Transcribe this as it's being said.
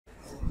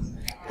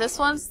This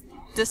one's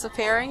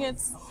disappearing.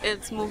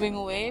 It's moving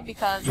away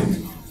because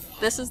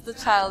this is the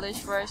childish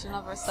version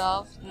of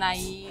herself,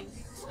 naive,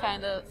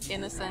 kind of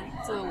innocent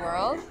to the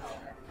world.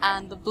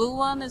 And the blue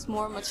one is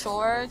more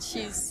matured.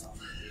 She's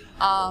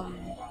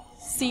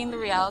seen the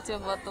reality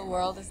of what the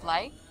world is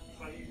like,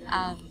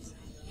 and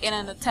in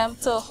an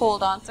attempt to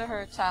hold on to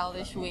her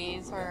childish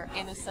ways, her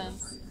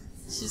innocence,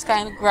 she's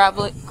kind of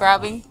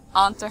grabbing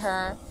onto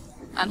her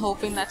and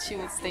hoping that she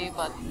would stay.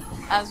 But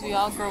as we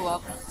all grow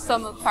up,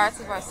 some of the parts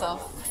of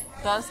ourselves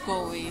does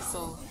go away,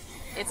 so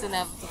it's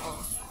inevitable.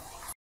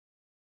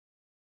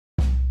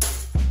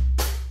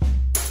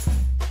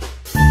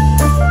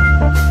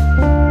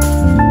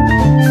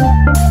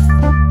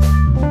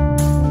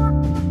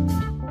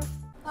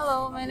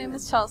 Hello, my name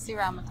is Chelsea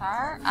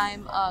Ramotar.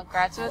 I'm a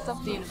graduate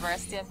of the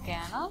University of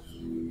Guyana.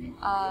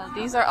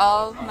 These are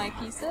all of my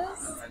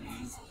pieces,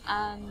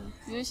 and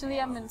usually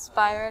I'm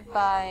inspired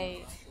by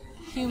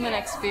human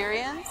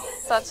experience,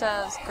 such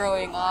as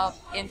growing up,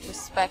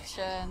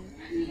 introspection,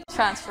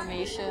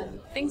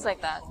 transformation, things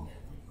like that.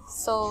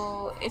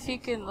 So if you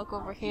can look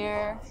over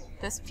here,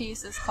 this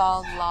piece is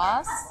called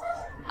Loss,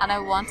 and I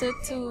wanted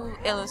to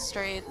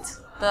illustrate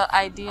the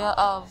idea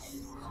of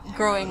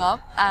growing up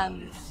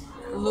and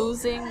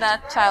losing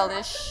that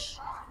childish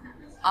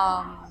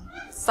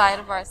side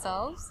of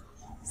ourselves.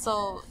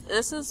 So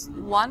this is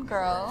one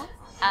girl,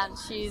 and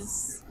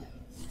she's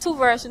two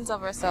versions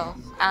of herself,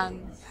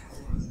 and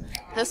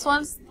this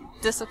one's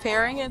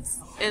disappearing.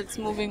 It's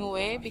moving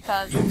away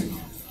because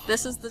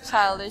this is the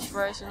childish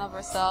version of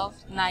herself,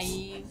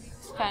 naive,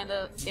 kind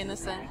of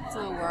innocent to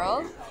the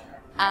world.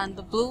 And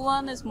the blue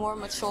one is more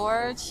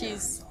matured.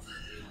 She's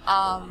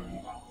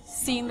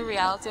seen the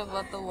reality of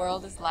what the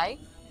world is like,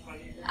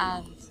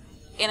 and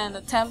in an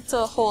attempt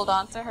to hold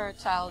on to her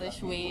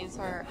childish ways,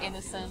 her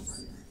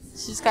innocence,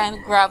 she's kind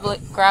of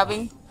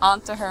grabbing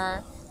onto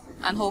her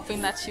and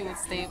hoping that she would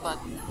stay. But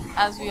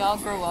as we all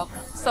grow up,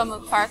 some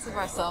of the parts of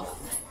ourselves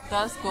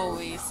does go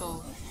away,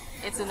 so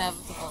it's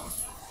inevitable.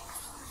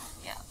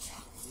 Yeah.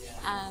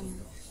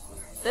 And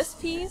this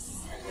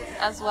piece,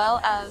 as well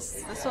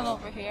as this one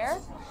over here,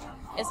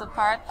 is a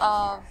part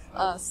of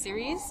a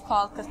series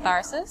called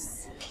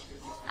Catharsis.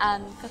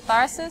 And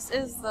catharsis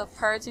is the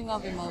purging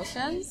of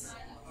emotions.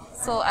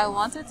 So I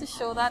wanted to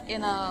show that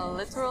in a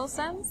literal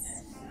sense,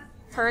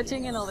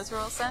 purging in a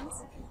literal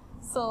sense.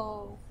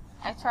 So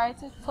I tried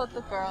to put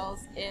the girls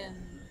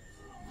in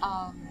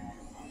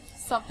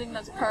something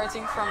that's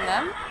purging from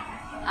them,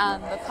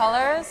 and the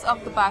colors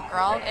of the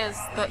background is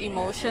the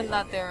emotion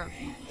that they're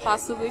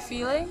possibly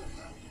feeling,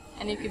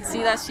 and you can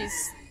see that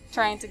she's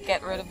trying to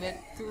get rid of it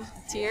through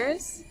the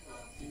tears.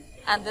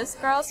 And this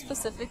girl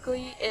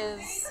specifically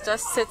is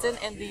just sitting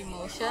in the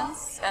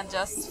emotions and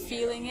just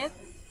feeling it,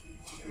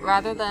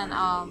 rather than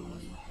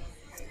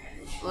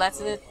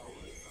letting it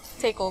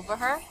take over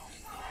her.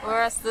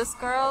 Whereas this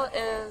girl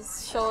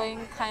is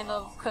showing kind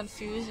of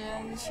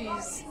confusion.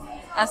 She's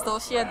as though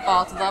she had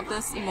bottled up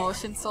this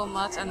emotion so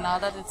much, and now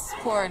that it's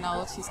pouring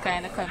out, she's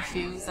kind of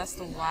confused as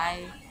to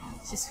why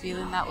she's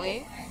feeling that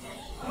way.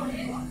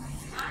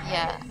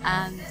 Yeah,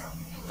 and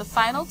the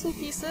final two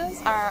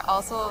pieces are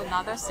also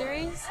another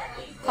series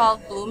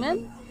called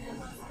Bloomin',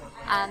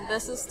 and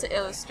this is to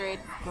illustrate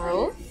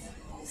growth.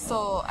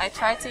 So I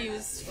try to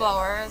use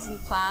flowers and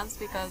plants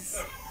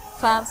because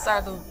plants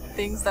are the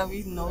things that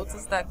we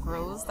notice that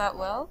grows that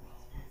well.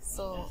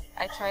 So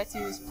I try to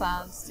use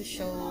plants to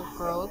show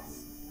growth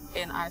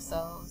in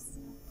ourselves.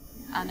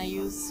 And I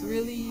use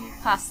really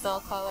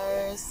pastel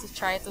colors to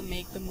try to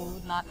make the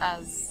mood not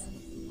as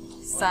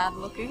sad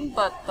looking,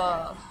 but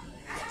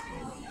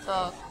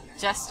the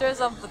gestures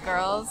of the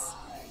girls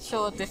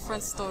show a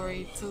different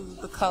story to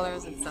the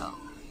colors itself.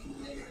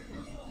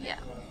 Yeah.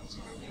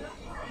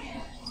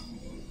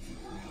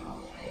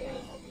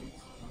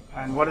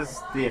 And what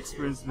has the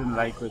experience been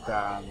like with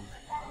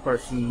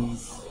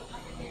persons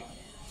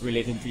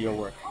relating to your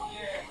work?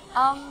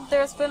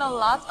 There's been a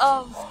lot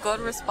of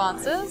good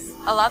responses.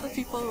 A lot of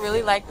people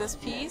really like this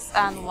piece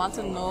and want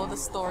to know the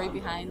story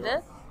behind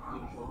it.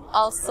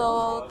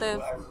 Also,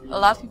 a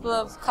lot of people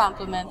have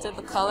complimented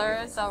the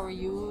colors that were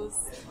used.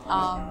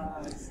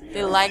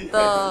 They like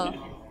the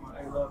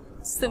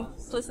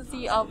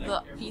simplicity of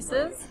the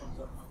pieces,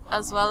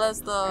 as well as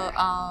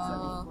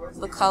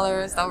the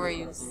colors that were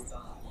used.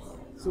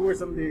 So who are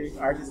some of the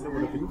artists that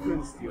would have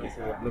influenced you,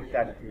 so have looked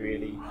at it and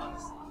really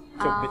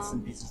took bits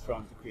and pieces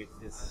from to create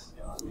this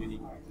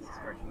unique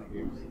version of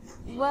yours?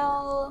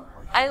 Well,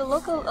 I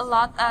look a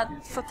lot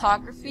at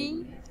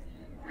photography.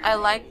 I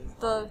like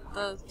the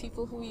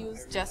people who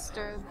use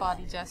gestures,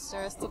 body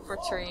gestures, to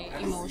portray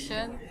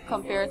emotion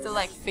compared to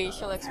like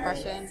facial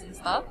expressions and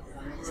stuff.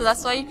 So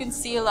that's why you can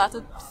see a lot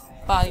of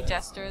body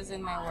gestures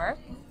in my work.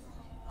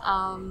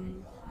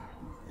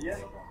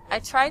 I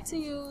try to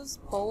use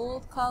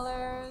bold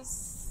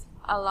colors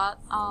a lot.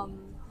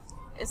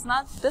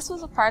 This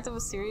was a part of a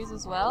series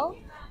as well,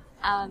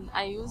 and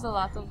I use a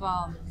lot of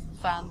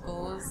Van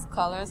Gogh's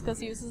colors because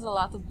he uses a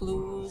lot of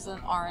blues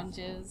and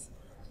oranges.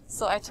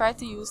 So I try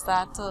to use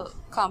that to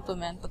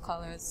complement the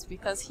colors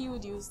because he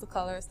would use the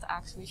colors to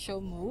actually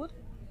show mood.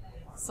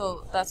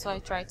 So that's what I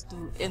try to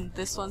do in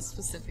this one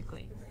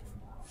specifically.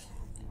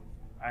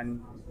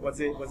 And what's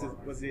the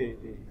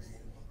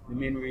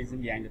main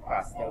reason behind the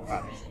pastel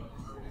palette?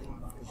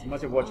 Because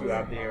much of what you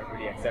have there, with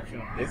the exception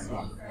of this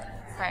one,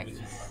 Right. which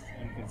is,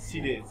 you can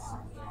see this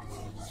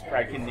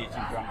striking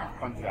nature from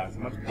contrast.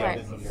 Much of the Right.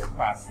 others are more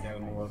pastel,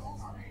 more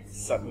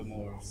subtle,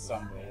 more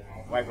somber.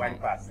 Why the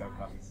pastel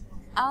colors?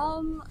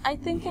 I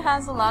think it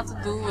has a lot to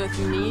do with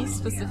me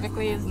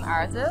specifically as an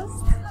artist.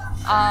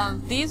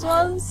 These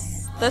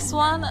ones, this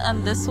one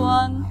and this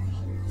one,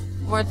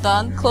 were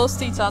done close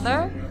to each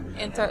other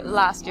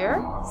last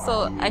year.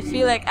 So I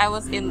feel like I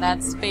was in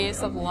that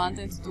space of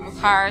wanting to do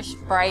harsh,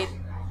 bright,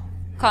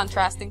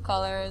 contrasting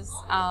colors,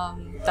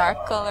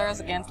 dark colors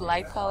against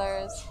light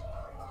colors.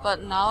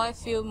 But now I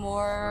feel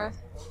more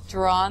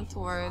drawn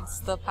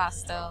towards the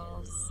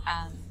pastels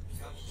and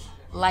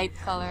light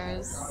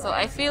colors. So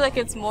I feel like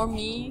it's more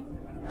me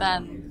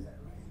than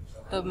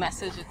the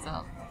message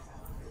itself.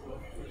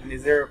 And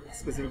is there a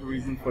specific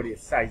reason for the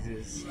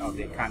sizes of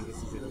the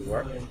canvases that you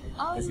work?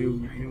 Because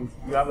you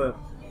have a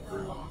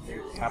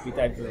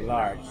appetite for the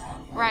large,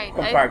 Right.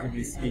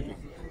 comparatively speaking.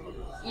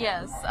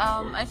 Yes.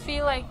 I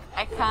feel like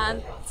I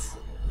can't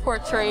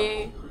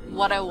portray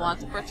what I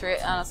want to portray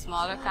on a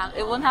smaller canvas.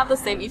 It wouldn't have the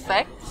same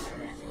effect.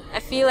 I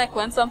feel like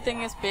when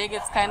something is big,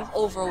 it's kind of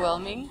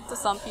overwhelming to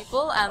some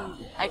people,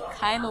 and I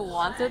kind of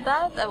wanted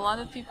that. I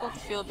wanted people to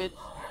feel a bit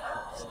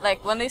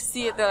like when they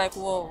see it, they're like,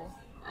 "Whoa,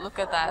 look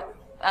at that!"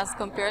 As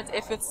compared to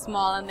if it's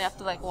small and they have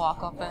to like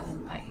walk up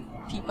and like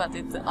peep at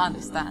it to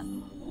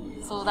understand.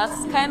 So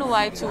that's kind of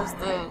why I chose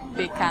the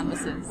big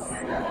canvases.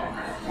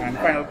 And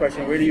final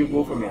question: where do you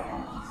go from here?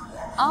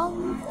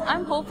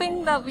 I'm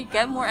hoping that we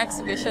get more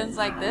exhibitions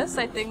like this.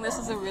 I think this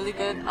is a really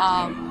good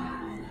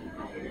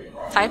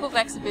type of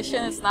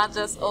exhibition. It's not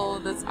just, oh,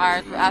 this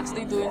art, we're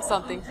actually doing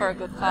something for a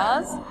good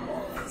cause.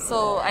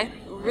 So I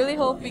really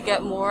hope we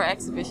get more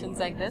exhibitions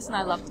like this, and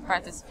I love to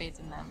participate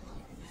in them.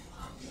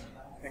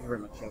 Thank you very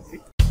much,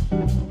 Chelsea.